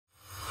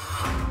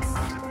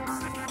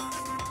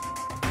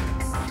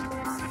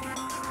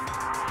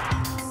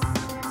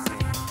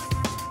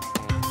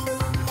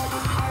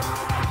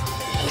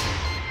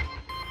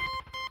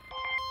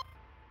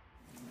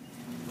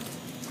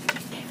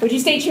Would you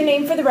state your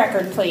name for the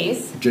record,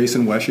 please?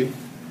 Jason Wesche.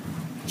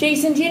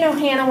 Jason, do you know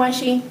Hannah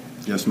Wesche?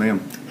 Yes,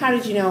 ma'am. How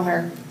did you know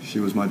her? She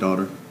was my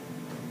daughter.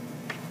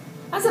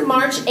 As of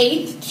March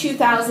 8th,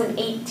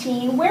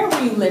 2018, where were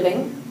you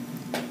living?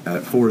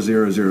 At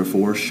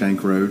 4004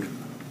 Shank Road.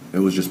 It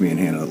was just me and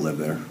Hannah that lived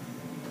there.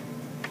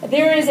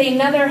 There is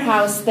another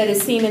house that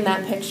is seen in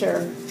that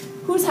picture.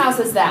 Whose house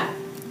is that?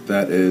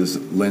 That is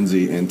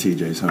Lindsay and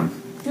TJ's home.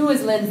 Who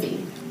is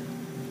Lindsay?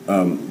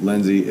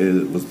 Lindsay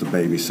was the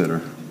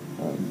babysitter.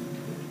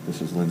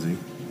 This is Lindsay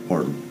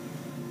Partin.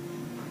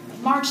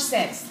 March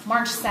 6th,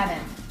 March 7th,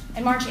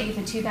 and March 8th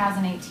of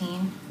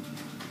 2018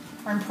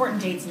 are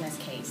important dates in this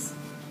case,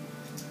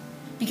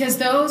 because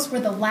those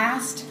were the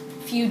last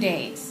few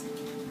days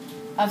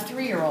of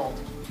 3-year-old,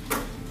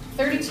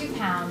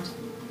 32-pound,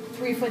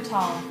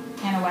 3-foot-tall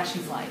Hannah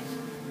Wesche's life.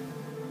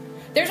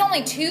 There's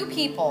only 2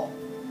 people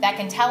that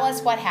can tell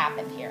us what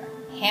happened here,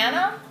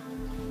 Hannah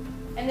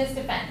and this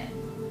defendant.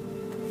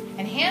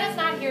 And Hannah's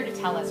not here to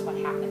tell us what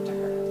happened to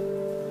her.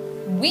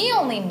 We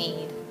only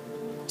need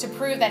to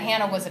prove that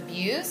Hannah was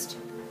abused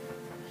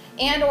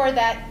and or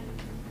that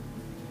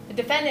the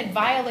defendant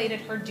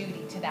violated her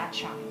duty to that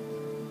child.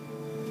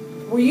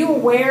 Were you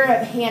aware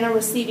of Hannah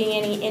receiving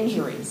any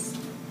injuries?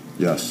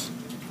 Yes.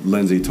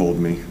 Lindsay told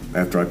me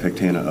after I picked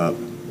Hannah up.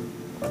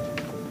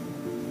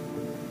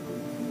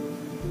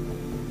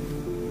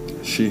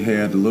 She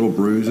had little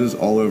bruises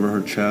all over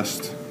her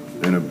chest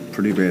and a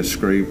pretty bad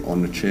scrape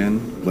on the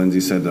chin.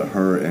 Lindsay said that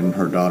her and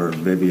her daughter,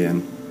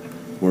 Vivian,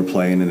 were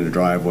playing in the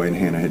driveway and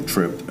Hannah had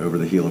tripped over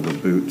the heel of her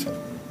boot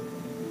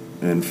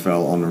and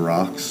fell on the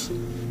rocks.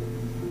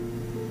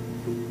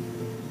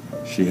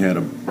 She had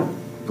a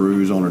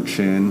bruise on her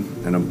chin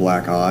and a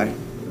black eye.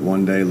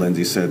 One day,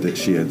 Lindsay said that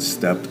she had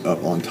stepped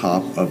up on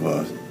top of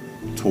a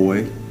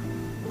toy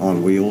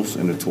on wheels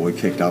and the toy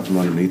kicked out from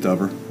underneath of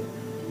her.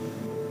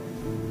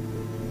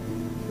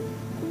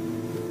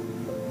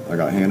 I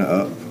got Hannah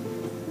up.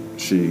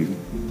 She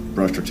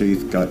brushed her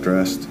teeth, got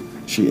dressed.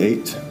 She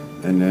ate,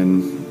 and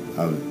then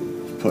I was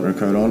putting her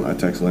coat on. I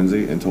texted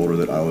Lindsay and told her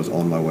that I was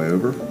on my way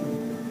over.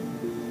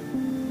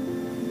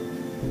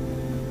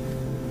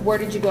 Where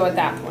did you go at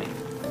that point?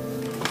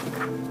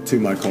 To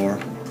my car.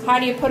 How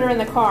do you put her in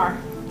the car?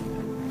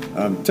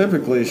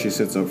 Typically, she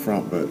sits up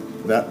front, but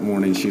that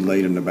morning she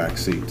laid in the back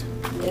seat.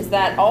 Is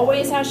that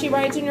always how she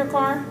rides in your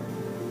car?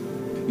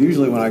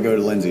 Usually when I go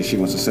to Lindsay, she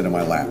wants to sit in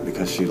my lap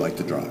because she liked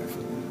to drive.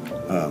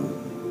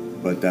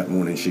 But that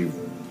morning she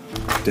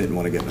didn't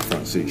want to get in the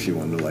front seat. She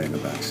wanted to lay in the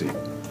back seat.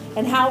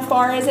 And how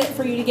far is it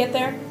for you to get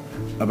there?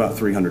 About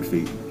 300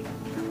 feet.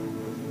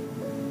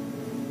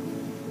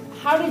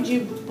 How did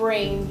you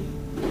bring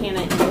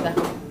Hannah into the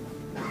home?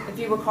 If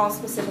you recall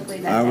specifically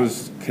that I day.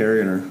 was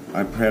carrying her.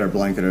 I had her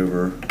blanket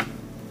over her.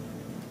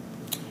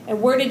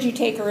 And where did you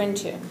take her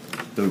into?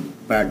 The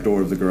back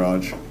door of the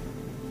garage.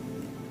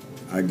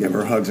 I give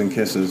her hugs and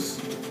kisses.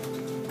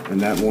 And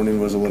that morning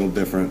was a little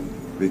different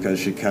because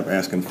she kept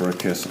asking for a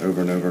kiss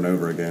over and over and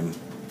over again.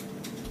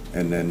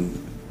 And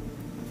then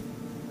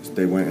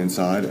they went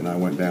inside and I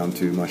went down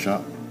to my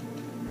shop.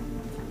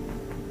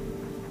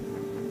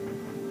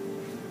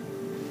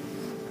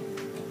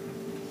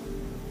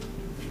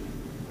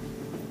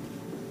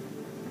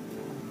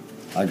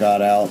 I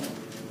got out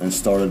and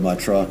started my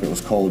truck. It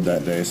was cold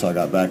that day, so I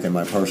got back in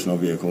my personal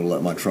vehicle to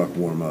let my truck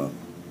warm up.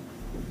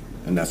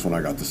 And that's when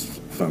I got this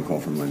phone call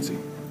from Lindsay.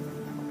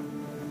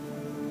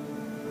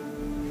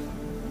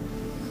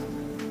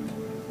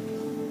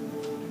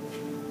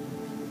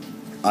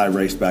 I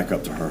raced back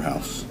up to her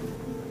house.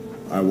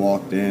 I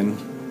walked in,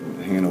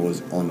 Hannah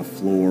was on the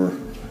floor,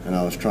 and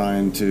I was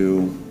trying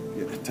to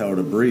tell her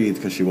to breathe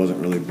because she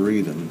wasn't really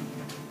breathing.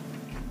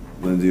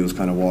 Lindsay was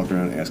kind of walking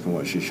around asking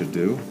what she should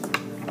do.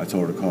 I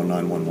told her to call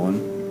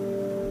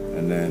 911,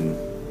 and then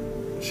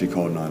she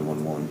called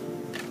 911.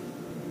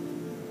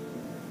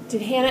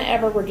 Did Hannah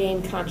ever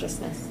regain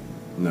consciousness?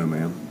 No,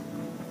 ma'am.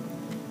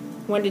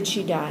 When did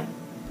she die?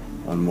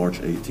 On March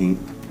 18th.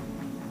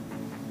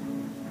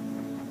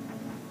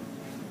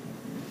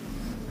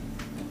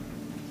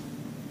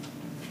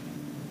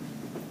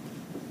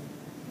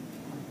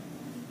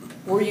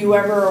 Were you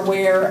ever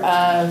aware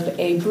of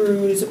a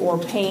bruise or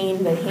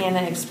pain that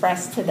Hannah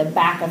expressed to the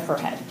back of her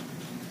head?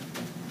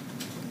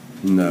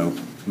 No,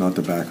 not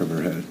the back of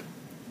her head.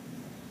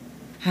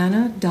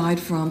 Hannah died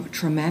from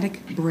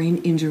traumatic brain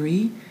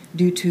injury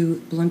due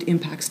to blunt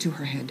impacts to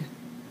her head.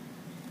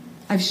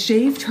 I've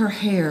shaved her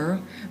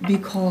hair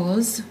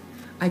because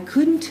I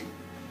couldn't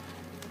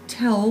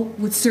tell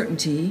with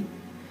certainty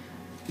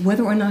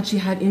whether or not she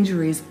had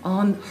injuries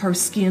on her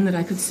skin that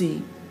I could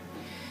see.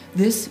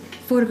 This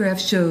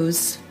photograph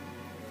shows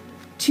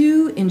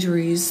 2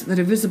 injuries that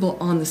are visible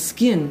on the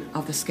skin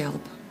of the scalp.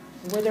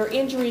 Were there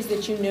injuries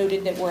that you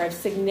noted that were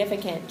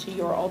significant to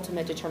your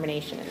ultimate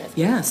determination in this?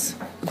 Yes,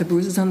 the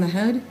bruises on the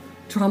head,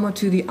 trauma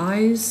to the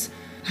eyes.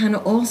 Hannah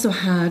also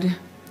had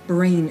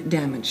brain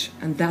damage,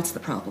 and that's the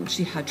problem.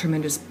 She had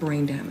tremendous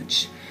brain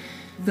damage.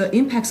 The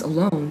impacts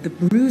alone, the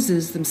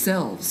bruises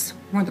themselves,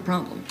 weren't the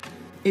problem.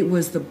 It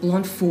was the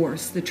blunt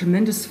force, the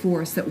tremendous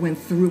force that went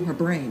through her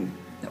brain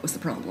that was the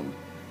problem.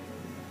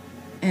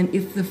 And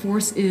if the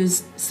force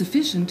is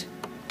sufficient,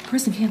 a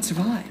person can't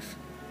survive.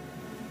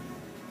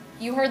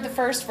 You heard the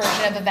first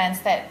version of events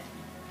that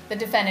the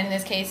defendant in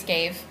this case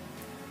gave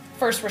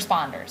first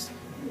responders.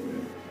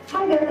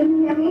 Hi there,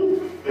 can you hear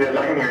me? Yes,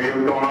 I can hear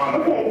you. What's going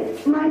on?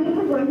 Okay, my name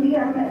is Lindsay.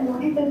 I'm at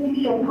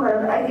S1E4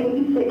 where I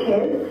babysit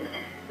kids.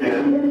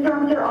 Yes. She just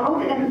dropped her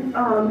off and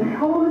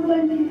all of a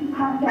sudden she just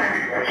passed out.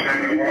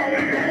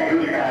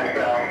 Who's passed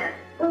out?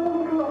 The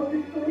little girl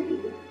is 3.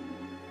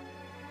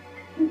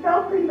 She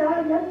felt pretty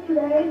bad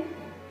yesterday.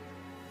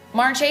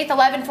 March 8th,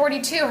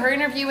 11:42, her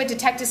interview with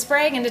Detective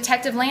Sprague and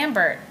Detective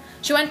Lambert.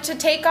 She went to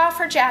take off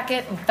her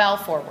jacket and fell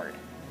forward.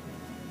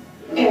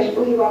 And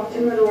we walked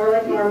in the door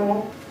like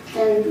normal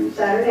and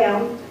sat her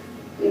down,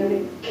 you know,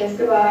 to kiss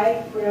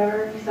goodbye,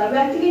 whatever. He said, "I'm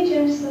back to get you."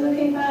 And she said,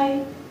 "Okay,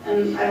 bye."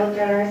 And I looked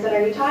at her, I said,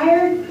 "Are you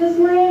tired this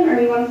morning or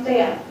do you want to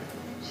stay up?"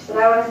 She said,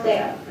 "I want to stay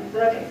up." I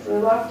said, "Okay." So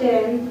we walked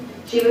in.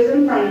 She was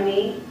in front of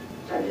me.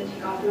 Started to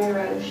take off my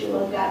robe. She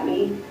looked at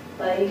me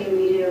like, "Can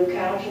we do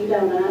couch and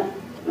donut?"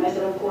 And I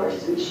said, "Of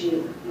course." And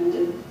she went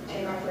to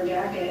take off her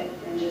jacket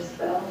and just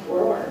fell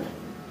forward.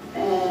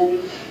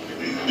 And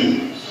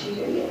she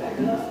couldn't get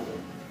back up.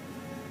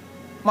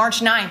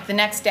 March 9th, the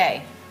next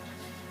day.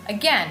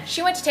 Again,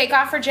 she went to take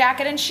off her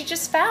jacket and she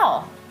just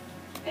fell.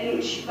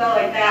 And she fell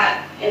like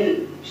that,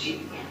 and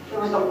there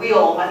was a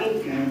wheel. I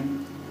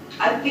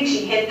think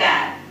she hit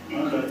that.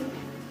 Okay.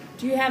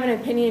 Do you have an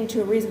opinion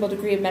to a reasonable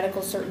degree of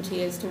medical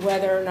certainty as to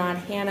whether or not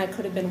Hannah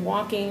could have been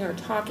walking or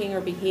talking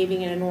or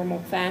behaving in a normal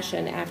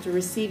fashion after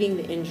receiving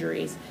the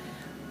injuries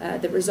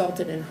that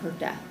resulted in her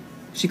death?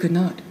 She could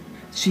not.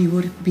 She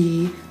would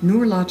be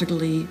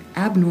neurologically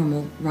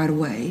abnormal right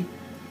away,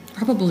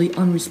 probably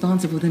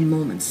unresponsive within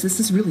moments. This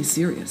is really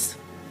serious.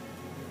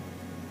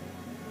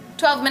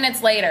 12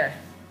 minutes later.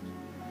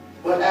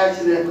 What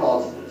accident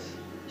caused this?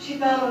 She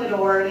fell on the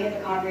door and hit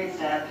the concrete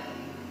step.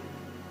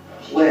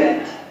 She When?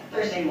 tripped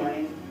Thursday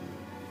morning.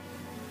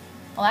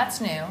 Well,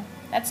 that's new.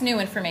 That's new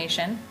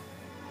information.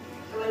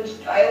 So when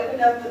I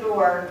opened up the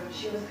door,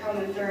 she was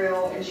coming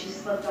through and she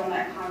slipped on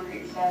that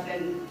concrete step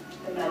and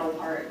the metal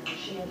part.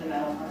 She hit the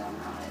metal part on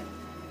her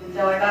eye. And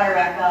so I got her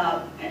back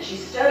up and she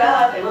stood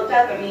up and looked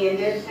up at me and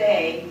did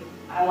say,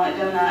 "I want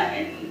donut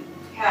and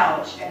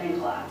couch," and then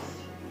collapsed.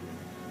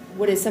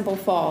 Would a simple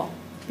fall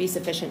be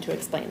sufficient to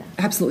explain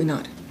that? Absolutely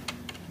not.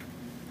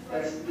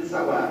 That's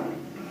not what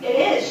happened. It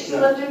is. She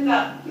slipped and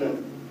fell. No.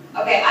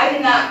 Okay, I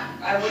did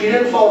not. She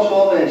didn't fall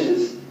 12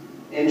 inches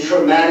and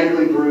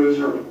traumatically bruise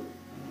her.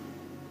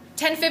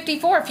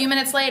 10:54, a few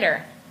minutes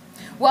later.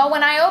 Well,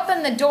 when I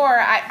opened the door,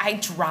 I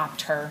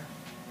dropped her.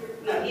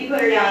 No, he put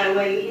her down, and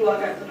when he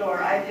walked out the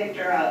door, I picked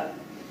her up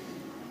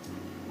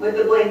with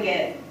the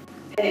blanket,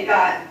 and it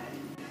got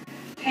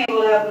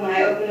tangled up. And when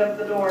I opened up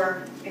the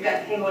door, it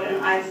got tangled,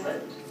 and I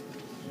slipped.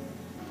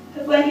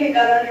 The blanket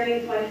got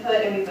underneath my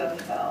foot, and we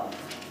both fell.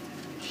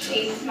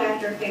 She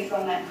smacked her face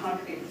on that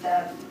concrete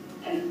step,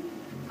 and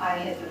I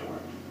hit the door.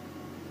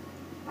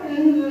 I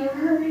didn't do it in a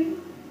hurry.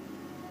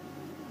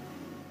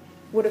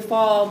 Would a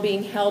fall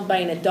being held by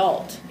an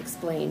adult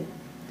explain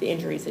the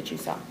injuries that you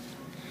saw?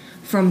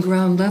 From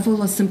ground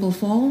level, a simple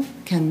fall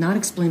cannot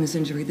explain this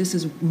injury. This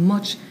is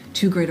much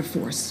too great a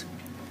force.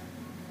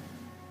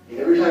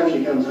 Every time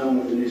she comes home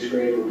with a new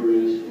scrape or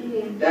bruise,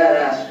 Dad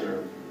asks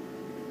her,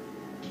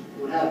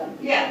 "What happened?"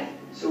 Yeah.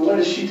 So what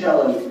does she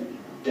tell him,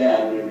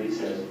 Dad, whenever he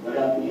says, "What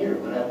happened here?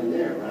 What happened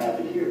there? What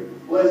happened here?"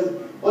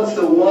 What's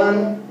the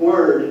one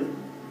word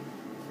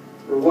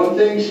or one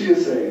thing she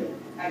is saying?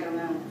 I don't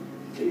know.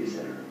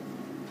 Babysitter.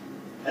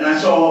 And I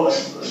saw a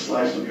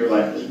slice of your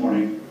life this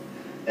morning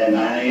at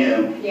 9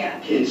 a.m. Yeah.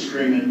 Kids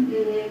screaming,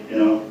 Mm-hmm. you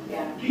know.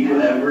 Yeah. Have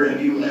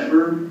you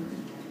ever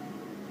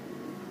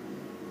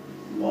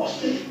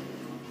lost it?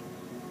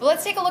 But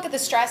let's take a look at the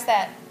stress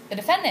that the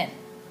defendant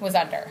was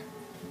under.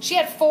 She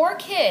had 4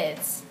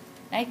 kids,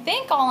 I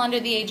think all under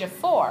the age of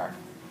 4,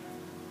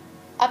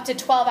 up to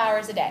 12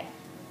 hours a day.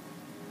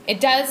 It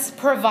does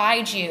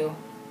provide you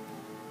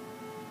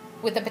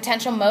with a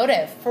potential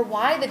motive for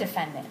why the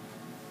defendant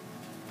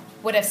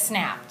would have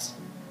snapped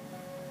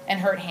and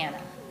hurt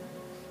Hannah.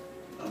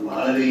 A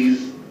lot of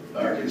these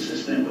are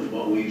consistent with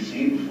what we've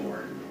seen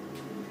before.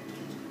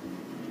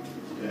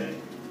 Okay?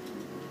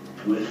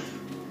 With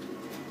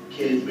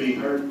kids being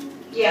hurt,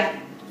 Yeah.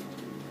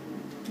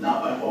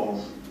 not by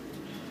falls,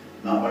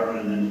 not by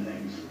running into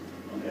things.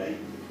 Okay?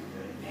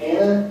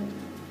 Hannah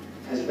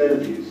has been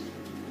abused.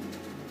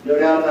 No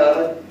doubt about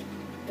it,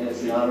 and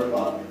it's not her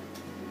father.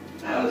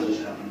 How does this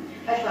happen?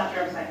 I slapped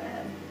her upside the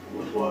head.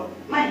 With what?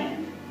 My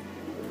hand.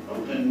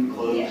 Open,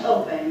 closed? Yeah,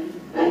 open.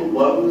 And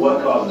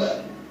what caused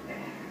that?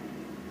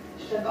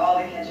 She took all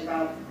the ketchup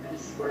out and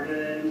squirted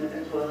it into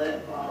the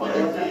toilet while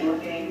I wasn't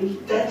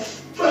looking.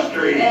 That's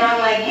frustrating. And I'm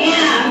like,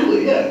 Hannah!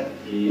 Absolutely, yeah.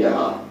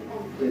 Yeah.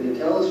 Then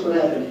tell us what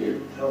happened here.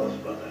 Tell us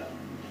about that.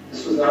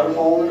 This was not a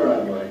fall in the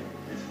driveway.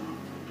 It's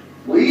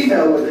not. We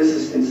know what this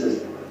is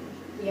consistent with.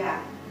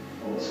 Yeah.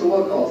 So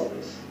what caused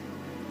this?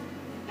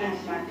 And I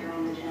smacked her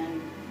on the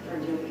chin for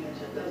doing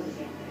ketchup. That was the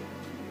same thing.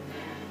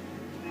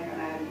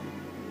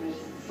 I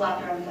just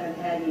slapped her on the side of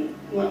the head, and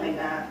he went like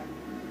that.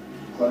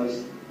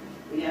 Close.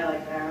 Yeah,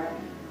 like that.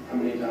 How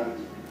many times?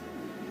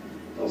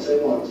 Don't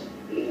say once.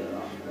 Yeah.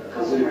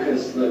 Is it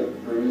because the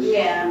bruise?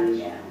 Yeah, bruise?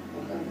 yeah.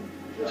 Okay.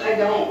 Which I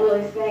don't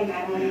really think,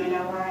 I don't even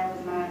know where I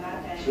was mad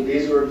that day. So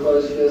these were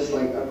closed fists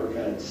like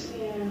uppercuts?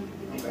 Yeah.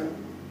 Okay.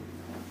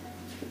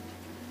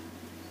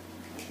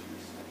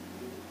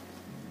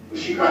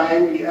 Was she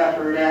crying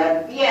after her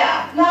dad?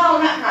 Yeah, no,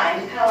 not crying,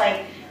 just kind of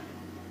like,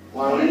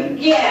 Whining?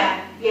 yeah.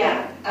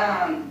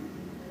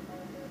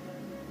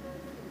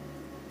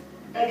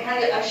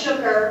 I shook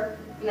her,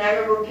 and I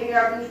remember picking her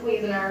up and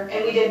squeezing her,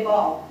 and we did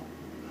fall.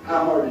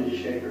 How hard did you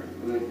shake her?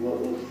 Like, what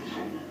was the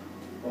shake?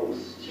 What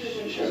was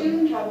She was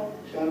in trouble.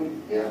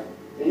 Yeah.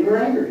 And you were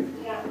angry.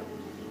 Yeah.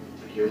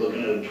 You're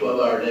looking at a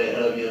 12-hour day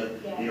ahead of you,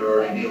 Yeah. and you're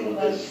already dealing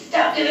with this.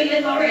 Stop doing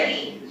this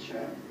already. Good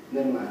job.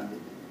 Then what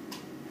happened?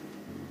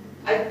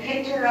 I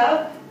picked her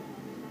up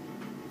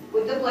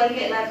with the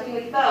blanket, and that's when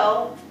we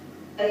fell,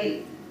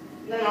 and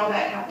then all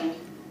that happened.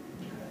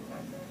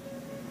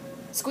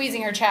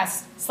 Squeezing her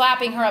chest,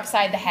 slapping her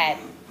upside the head,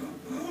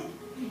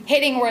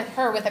 hitting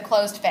her with a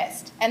closed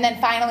fist, and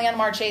then finally on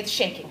March 8th,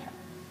 shaking her.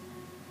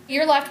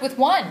 You're left with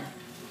one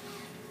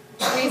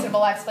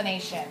reasonable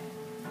explanation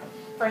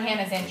for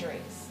Hannah's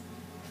injuries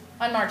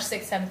on March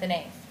 6th, 7th, and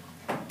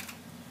 8th,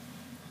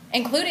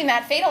 including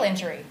that fatal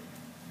injury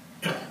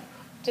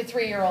to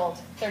 3-year-old,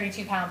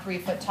 32-pound,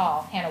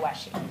 3-foot-tall Hannah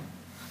Wesche.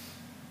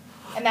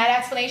 And that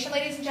explanation,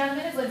 ladies and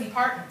gentlemen, is Lindsay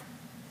Partin.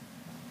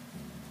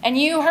 And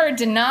you heard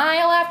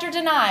denial after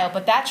denial,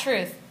 but that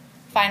truth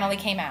finally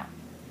came out.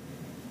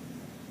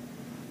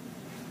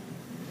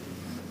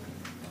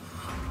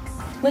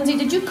 Lindsay,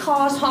 did you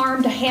cause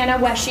harm to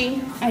Hannah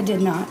Wesche? I did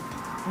not.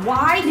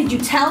 Why did you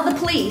tell the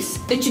police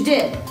that you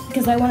did?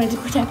 Because I wanted to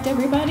protect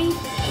everybody.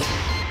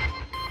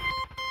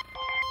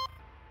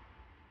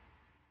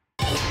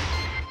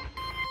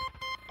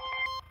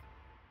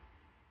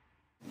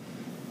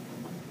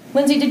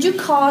 Lindsay, did you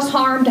cause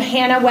harm to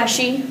Hannah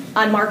Wesche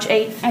on March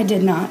 8th? I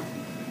did not.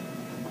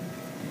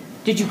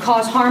 Did you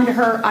cause harm to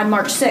her on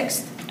March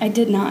 6th? I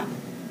did not.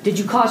 Did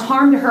you cause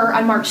harm to her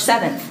on March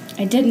 7th?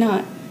 I did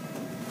not.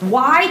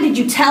 Why did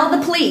you tell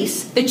the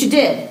police that you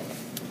did?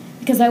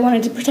 Because I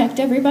wanted to protect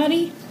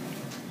everybody.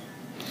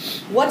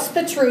 What's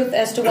the truth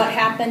as to what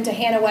happened to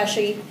Hannah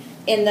Wesche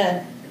in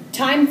the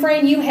time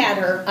frame you had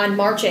her on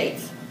March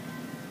 8th?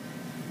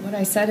 What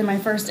I said in my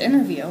first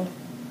interview.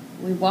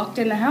 We walked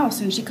in the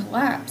house and she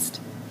collapsed.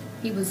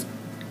 He was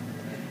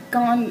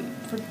gone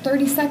for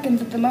 30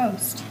 seconds at the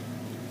most.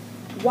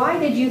 Why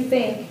did you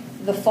think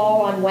the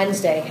fall on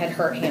Wednesday had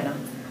hurt Hannah?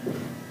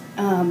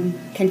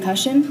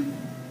 Concussion.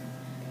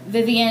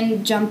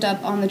 Vivian jumped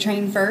up on the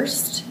train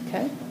first.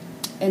 Okay.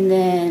 And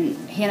then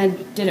Hannah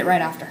did it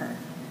right after her.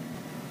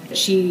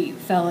 She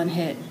fell and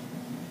hit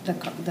the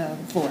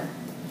floor.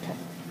 Okay.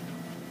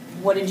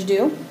 What did you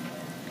do?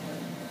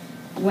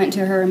 Went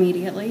to her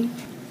immediately.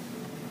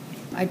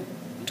 I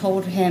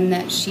told him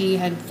that she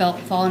had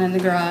fallen in the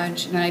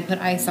garage, and then I put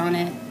ice on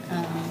it.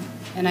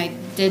 And I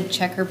did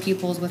check her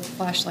pupils with a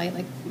flashlight,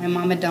 like my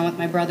mom had done with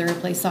my brother who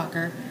plays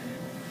soccer.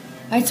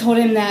 I told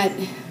him that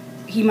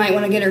he might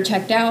want to get her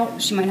checked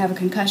out. She might have a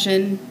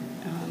concussion.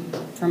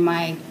 From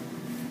my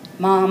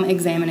mom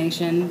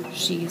examination,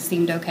 she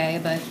seemed okay,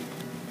 but...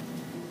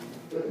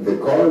 The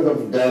cause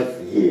of death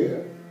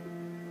here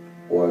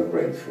was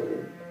brain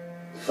swelling,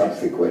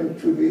 subsequent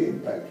to the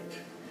impact.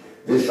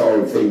 This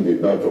whole thing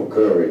did not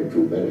occur in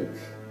 2 minutes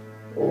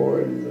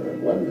or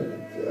in 1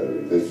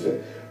 minute. This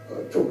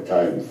took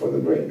time for the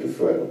brain to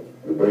swell.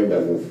 The brain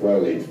doesn't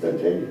swell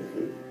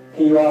instantaneously.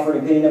 Can you offer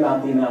an opinion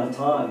about the amount of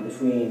time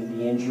between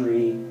the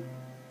injury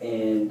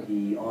and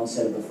the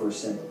onset of the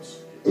first symptoms?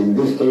 In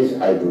this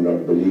case, I do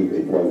not believe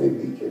it was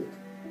immediate.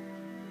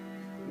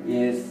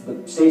 If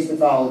the state's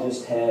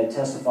pathologist had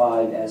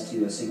testified as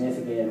to a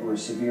significant or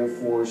severe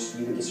force,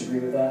 you would disagree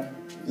with that?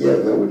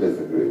 Yes, I would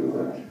disagree with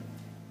that.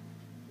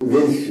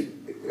 This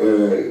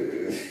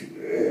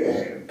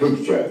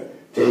picture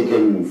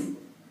taken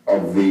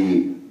of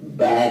the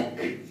back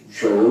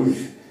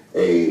shows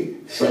a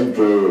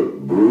central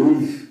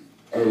bruise,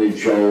 and it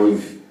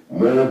shows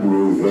more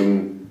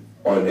bruising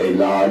on a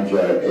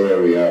larger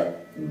area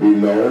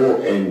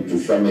below and to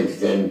some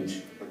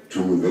extent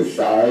to the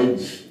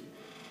sides.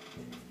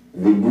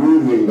 The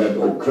bruising that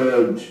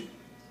occurred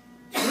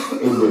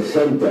in the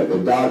center, the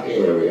dark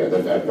area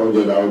that I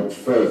pointed out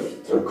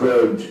first,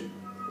 occurred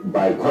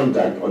by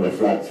contact on a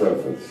flat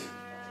surface.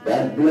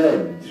 That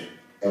bled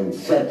and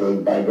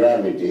settled by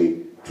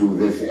gravity to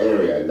this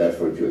area, and that's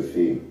what you're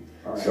seeing.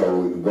 Right.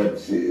 So, but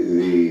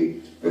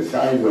the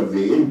size of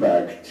the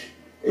impact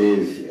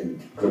is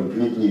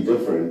completely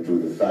different to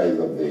the size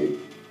of the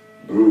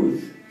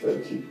bruise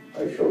that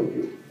I showed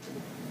you.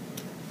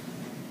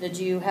 Did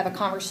you have a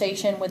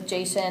conversation with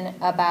Jason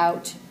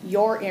about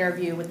your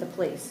interview with the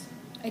police?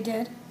 I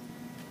did.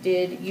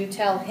 Did you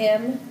tell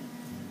him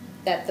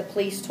that the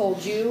police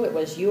told you it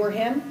was you or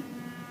him?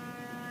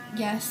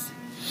 Yes.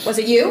 Was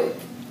it you?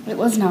 It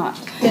was not.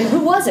 Then who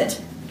was it?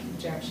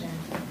 Objection.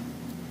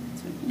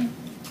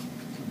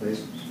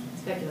 Please.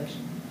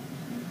 Speculation.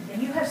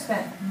 that you have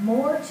spent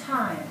more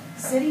time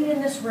sitting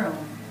in this room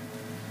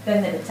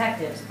than the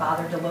detectives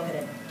bothered to look at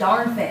a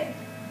darn thing.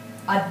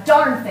 A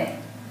darn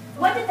thing.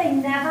 What did they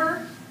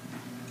never,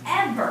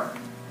 ever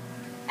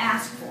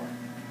ask for?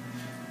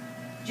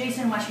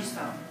 Jason Wesche's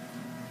phone.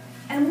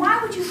 And why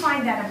would you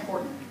find that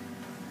important?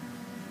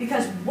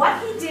 Because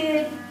what he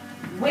did,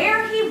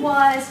 where he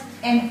was,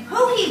 and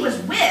who he was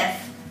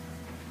with,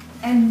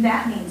 and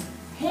that means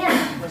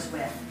Hannah was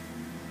with,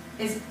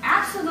 is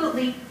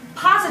absolutely,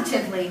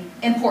 positively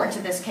important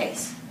to this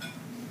case.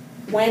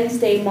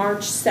 Wednesday,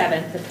 March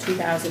 7th of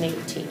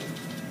 2018,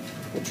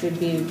 which would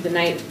be the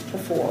night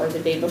before, or the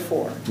day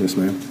before. Yes,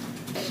 ma'am.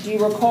 Do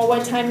you recall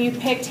what time you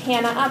picked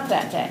Hannah up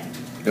that day?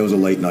 It was a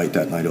late night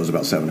that night. It was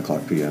about 7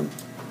 o'clock p.m.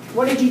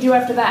 What did you do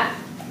after that?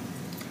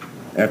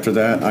 After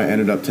that, I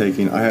ended up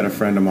I had a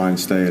friend of mine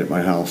stay at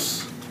my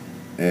house,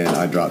 and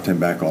I dropped him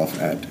back off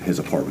at his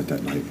apartment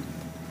that night.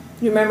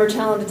 You remember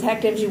telling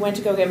detectives you went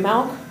to go get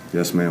milk?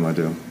 Yes, ma'am, I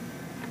do.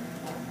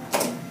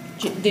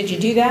 Did you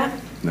do that?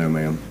 No,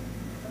 ma'am.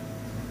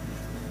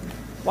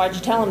 Why'd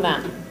you tell them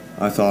that?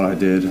 I thought I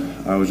did.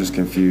 I was just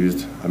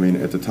confused. I mean,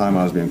 at the time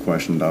I was being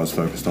questioned, I was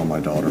focused on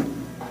my daughter.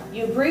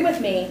 You agree with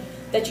me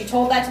that you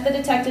told that to the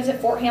detectives at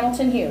Fort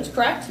Hamilton Hughes,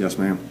 correct? Yes,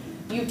 ma'am.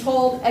 You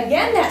told,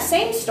 again, that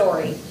same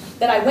story,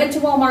 that I went to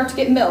Walmart to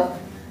get milk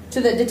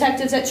to the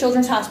detectives at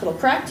Children's Hospital,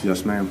 correct?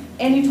 Yes, ma'am.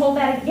 And you told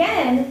that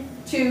again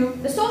to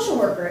the social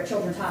worker at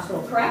Children's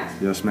Hospital, correct?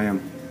 Yes, ma'am.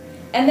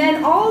 And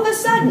then all of a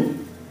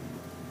sudden,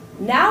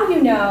 now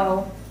you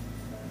know,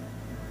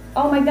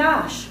 oh my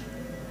gosh,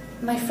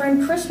 my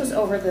friend Chris was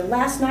over the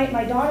last night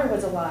my daughter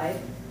was alive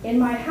in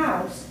my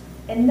house,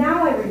 and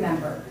now I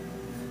remember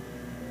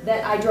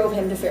that I drove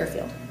him to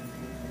Fairfield.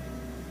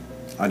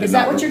 Is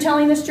that what you're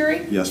telling this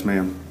jury? Yes,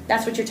 ma'am.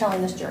 That's what you're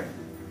telling this jury.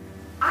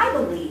 I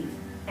believe,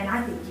 and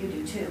I think you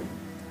do too,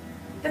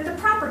 that the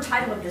proper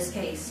title of this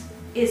case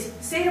is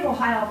State of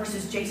Ohio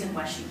versus Jason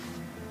Wesche.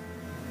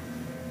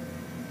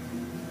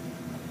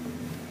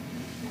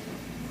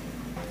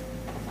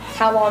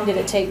 How long did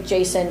it take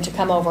Jason to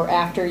come over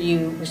after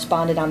you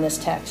responded on this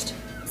text?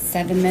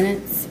 7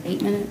 minutes,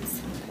 8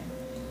 minutes.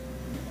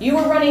 You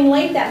were running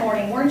late that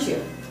morning, weren't you?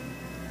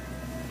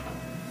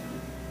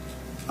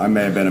 I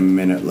may have been a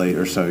minute late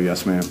or so,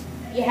 yes, ma'am.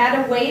 You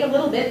had to wait a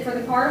little bit for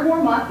the car to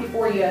warm up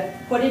before you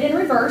put it in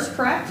reverse,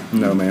 correct?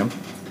 No, ma'am.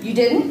 You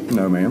didn't?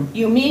 No, ma'am.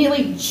 You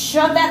immediately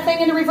shoved that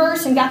thing into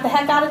reverse and got the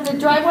heck out of the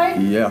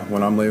driveway? Yeah,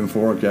 when I'm leaving for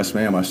work, yes,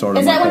 ma'am. I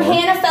started Is my that when car.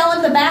 Hannah fell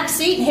in the back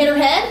seat and hit her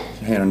head?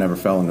 Hannah never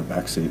fell in the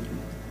back seat.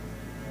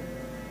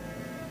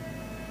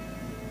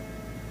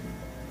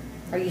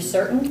 Are you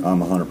certain? I'm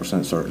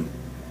 100% certain.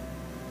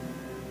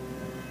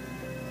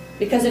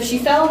 Because if she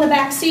fell in the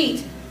back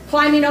seat,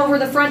 climbing over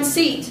the front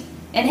seat,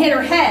 and hit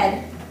her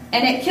head,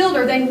 and it killed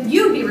her, then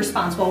you'd be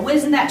responsible.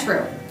 Isn't that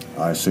true?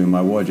 I assume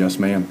I would, yes,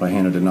 ma'am. But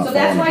Hannah did not So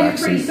fall that's in the why back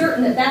you're pretty seat.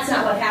 certain that that's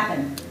not what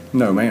happened.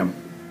 No, ma'am.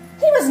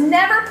 He was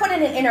never put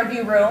in an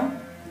interview room.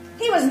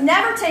 He was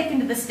never taken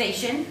to the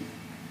station.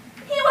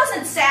 He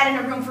wasn't sat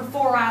in a room for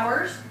 4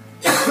 hours.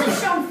 He wasn't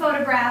shown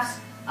photographs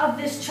of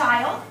this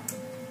child.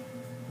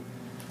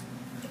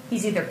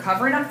 He's either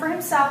covering up for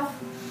himself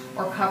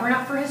or covering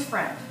up for his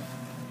friend.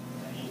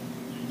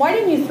 Why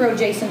didn't you throw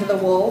Jason to the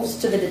wolves,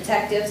 to the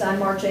detectives on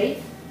March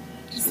 8th?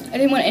 I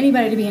didn't want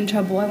anybody to be in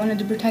trouble. I wanted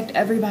to protect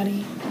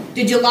everybody.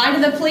 Did you lie to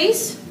the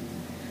police?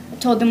 I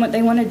told them what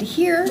they wanted to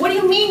hear. What do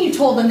you mean you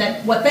told them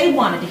that what they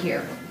wanted to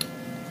hear?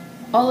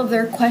 All of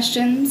their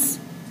questions,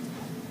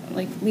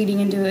 like leading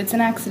into it's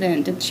an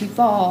accident, did she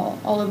fall,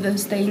 all of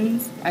those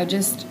things. I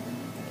just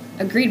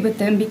agreed with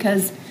them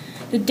because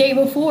the day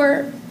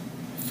before,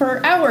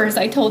 for hours,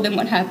 I told them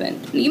what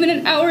happened. And even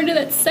an hour into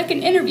that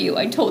second interview,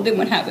 I told them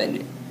what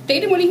happened. They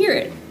didn't want to hear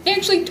it. They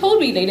actually told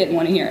me they didn't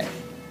want to hear it.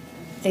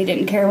 They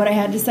didn't care what I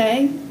had to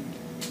say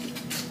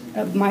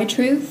of my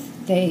truth.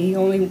 They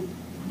only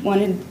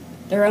wanted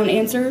their own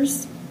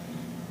answers.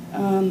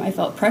 I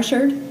felt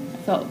pressured. I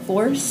felt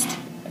forced.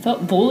 I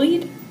felt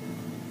bullied.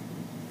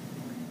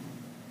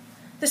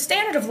 The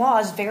standard of law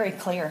is very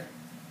clear.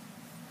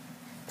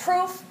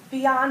 Proof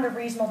beyond a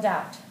reasonable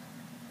doubt.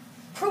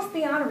 Proof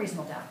beyond a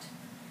reasonable doubt.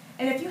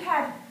 And if you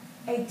had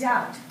a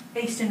doubt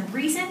based in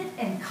reason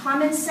and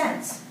common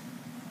sense,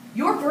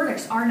 your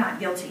verdicts are not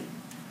guilty.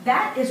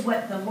 That is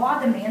what the law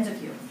demands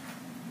of you.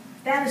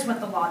 That is what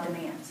the law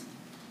demands.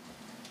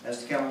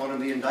 As to count one of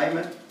the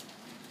indictment,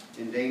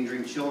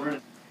 endangering children,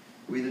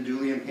 we, the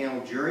duly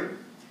impaneled jury,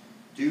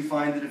 do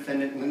find the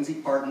defendant Lindsay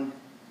Partin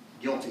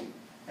guilty.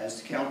 As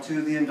to count 2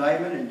 of the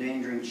indictment,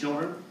 endangering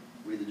children,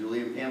 we, the duly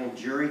impaneled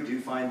jury, do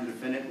find the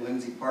defendant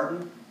Lindsay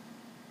Partin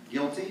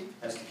guilty.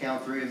 As to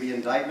count 3 of the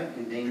indictment,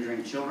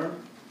 endangering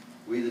children,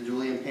 we, the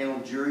duly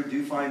impaneled jury,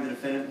 do find the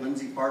defendant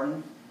Lindsay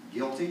Partin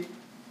guilty.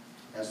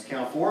 As to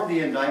count 4 of the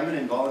indictment,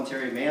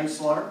 involuntary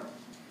manslaughter,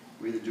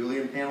 we, the duly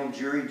impaneled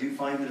jury, do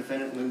find the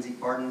defendant Lindsay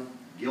Partin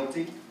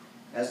guilty.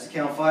 As to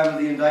count 5 of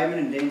the indictment,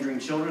 endangering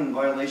children in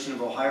violation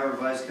of Ohio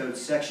Revised Code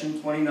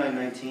Section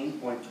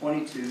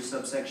 2919.22,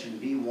 subsection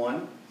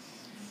B1,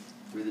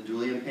 we, the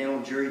duly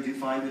impaneled jury, do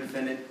find the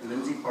defendant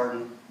Lindsay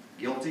Partin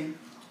guilty.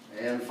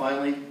 And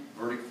finally,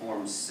 verdict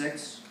form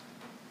 6.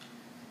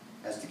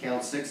 As to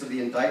count 6 of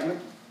the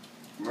indictment,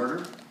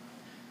 murder,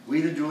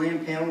 we, the duly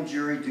impaneled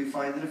jury, do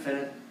find the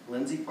defendant,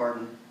 Lindsay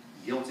Partin,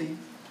 guilty.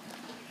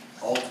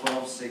 All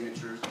 12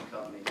 signatures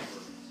accompany the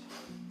verdict.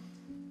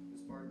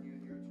 Ms. Partin, you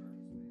and your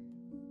attorneys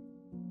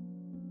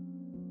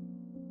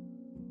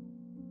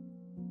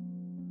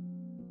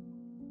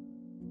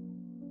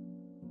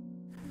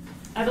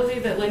may. I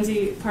believe that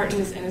Lindsay Partin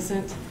is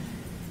innocent.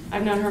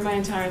 I've known her my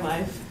entire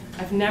life.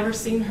 I've never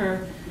seen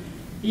her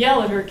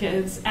yell at her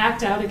kids,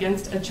 act out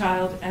against a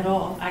child at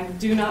all. I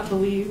do not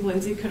believe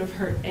Lindsay could have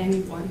hurt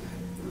anyone.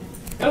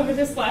 Over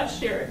this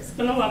last year, I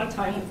spent a lot of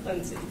time with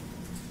Lindsay.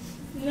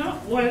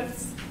 Not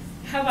once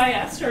have I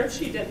asked her if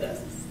she did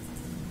this.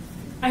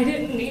 I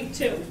didn't need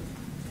to.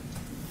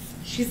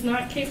 She's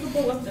not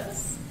capable of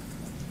this.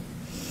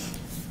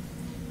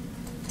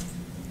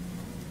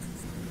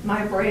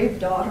 My brave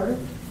daughter,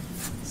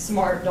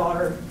 smart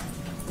daughter,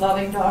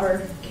 loving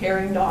daughter,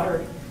 caring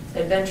daughter,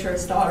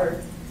 adventurous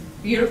daughter,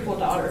 beautiful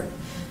daughter,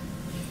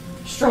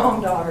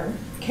 strong daughter,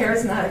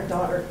 charismatic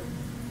daughter,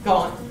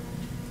 gone.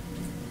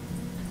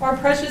 Our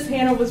precious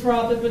Hannah was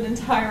robbed of an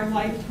entire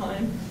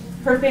lifetime.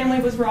 Her family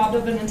was robbed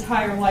of an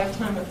entire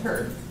lifetime with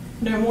her.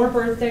 No more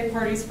birthday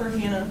parties for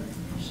Hannah.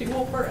 She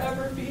will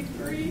forever be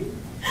free.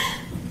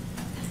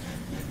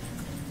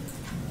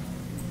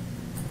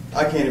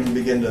 I can't even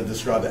begin to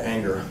describe the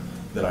anger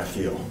that I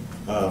feel.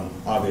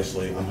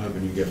 Obviously, I'm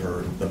hoping you give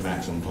her the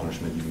maximum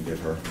punishment you can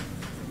give her.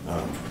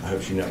 I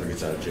hope she never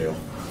gets out of jail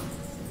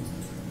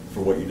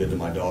for what you did to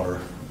my daughter.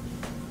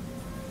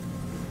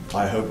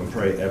 I hope and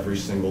pray every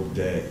single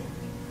day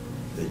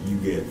that you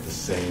get the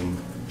same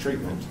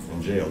treatment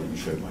in jail that you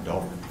showed my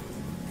daughter.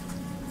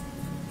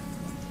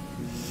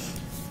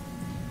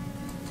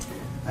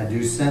 I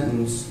do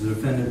sentence the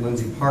defendant,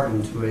 Lindsay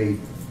Partin, to a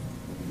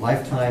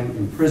lifetime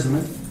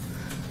imprisonment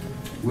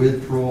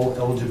with parole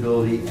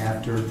eligibility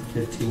after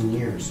 15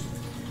 years.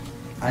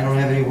 I don't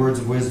have any words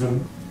of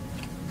wisdom.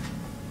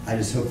 I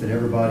just hope that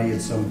everybody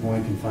at some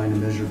point can find a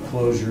measure of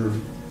closure,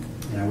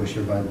 and I wish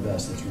everybody the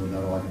best. That's really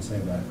about all I can say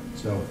about it.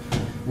 So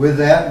with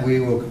that, we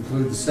will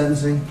conclude the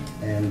sentencing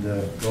and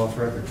go off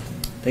record.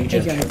 Thank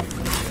you, Judge.